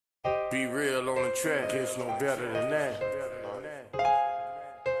Be real on the track, gets no better than that.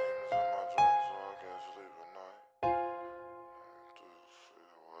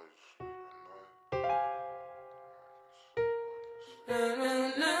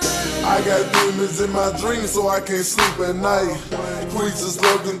 I got demons in my dreams, so I can't sleep at night. Creatures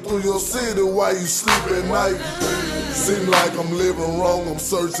lurking through your city while you sleep at night. Seem like I'm living wrong, I'm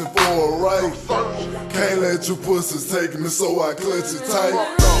searching for a right. Can't let you pussies take me, so I clutch it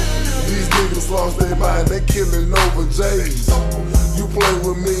tight. These niggas lost their mind, they killing over J's. You play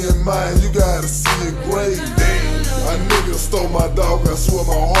with me and mine, you gotta see it grave. A nigga stole my dog, I swear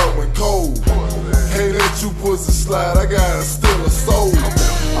my heart went cold. Can't let you pussy slide, I gotta steal a soul.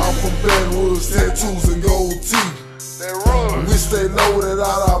 I'm from Baton Rouge, tattoos and gold teeth. Wish they know that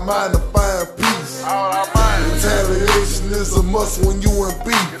out our mind to find peace. Retaliation is a must when you in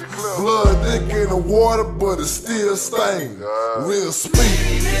beef. Blood thick in the water, but it still stains. Real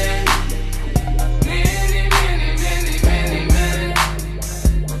speed.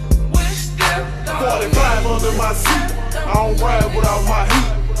 45 under my seat, I don't ride without my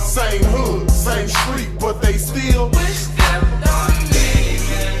heat. Same hood, same street, but they still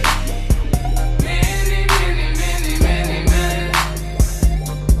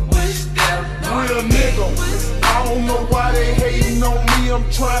real nigga. I don't know why they hating on me, I'm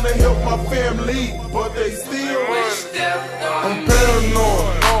trying to help my family, but they still I'm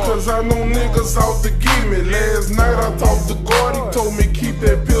paranoid, cause I know niggas out to get me. Last night I talked to God, he told me keep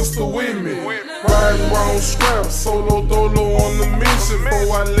that pistol with me. Riding round straps, solo dolo on the mission.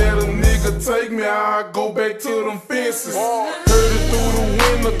 Before I let a nigga take me, I go back to them fences. Heard it through the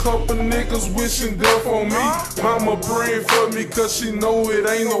wind, a couple niggas wishing death on me. Mama praying for me, cause she know it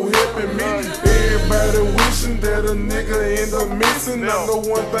ain't no helping me. Everybody wishing that a nigga end up missing. I know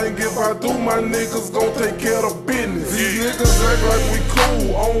one thing, if I do, my niggas gon' take care of business. These niggas act like we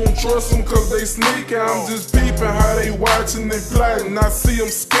cool, I don't trust them cause they sneaking. I'm just peeping how they watching and plotting, I see them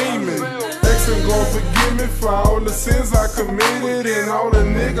scheming. Asking God forgive me for all the sins I committed, and all the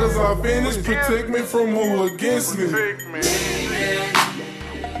niggas I finished. Protect me from who against me.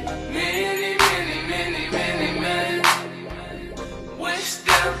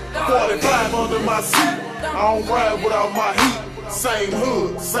 45 under my seat, I don't ride without my heat. Same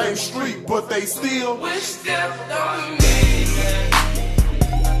hood, same street, but they still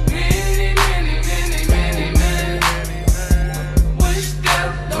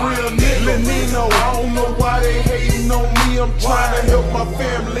real nigga, nino. I don't know why they hating on me, I'm trying to help my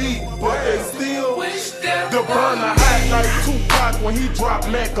family, but they still the burner hot like Tupac when he dropped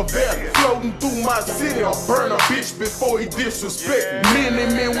Machiavelli. Floating through my city, I'll burn a bitch before he disrespect me.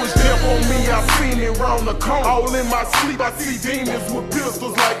 Many men was there for me, I seen it round the corner. All in my sleep, I see demons with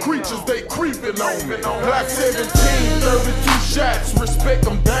pistols like creatures, they creeping on me. Black 17, 32 shots, respect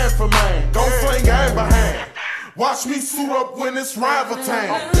them dying for mine. Don't sling aim behind. Watch me suit up when it's rival time.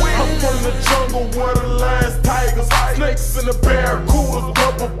 I'm from the jungle where the lions, tigers, snakes in the barracudas,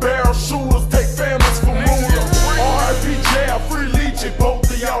 double barrel shooters, take families for rulers. R.I.P. jail, free leeching, both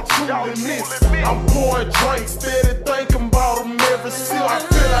of y'all truly miss. I'm pouring drinks, steady thinking about them every sip. I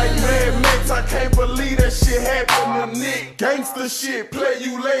feel like Mad Max, I can't believe that shit happened to Nick. Gangsta shit, play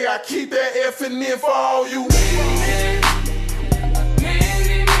you lay, I keep that effing in for all you.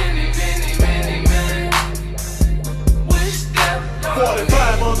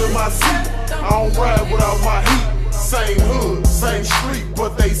 45 under my seat, I don't ride without my heat. Same hood, same street,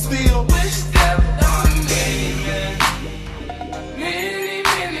 but they still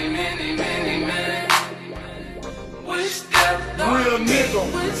real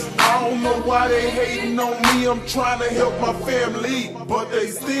nigga. I don't know why they hating on me, I'm trying to help my family, but they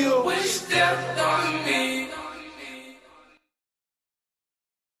still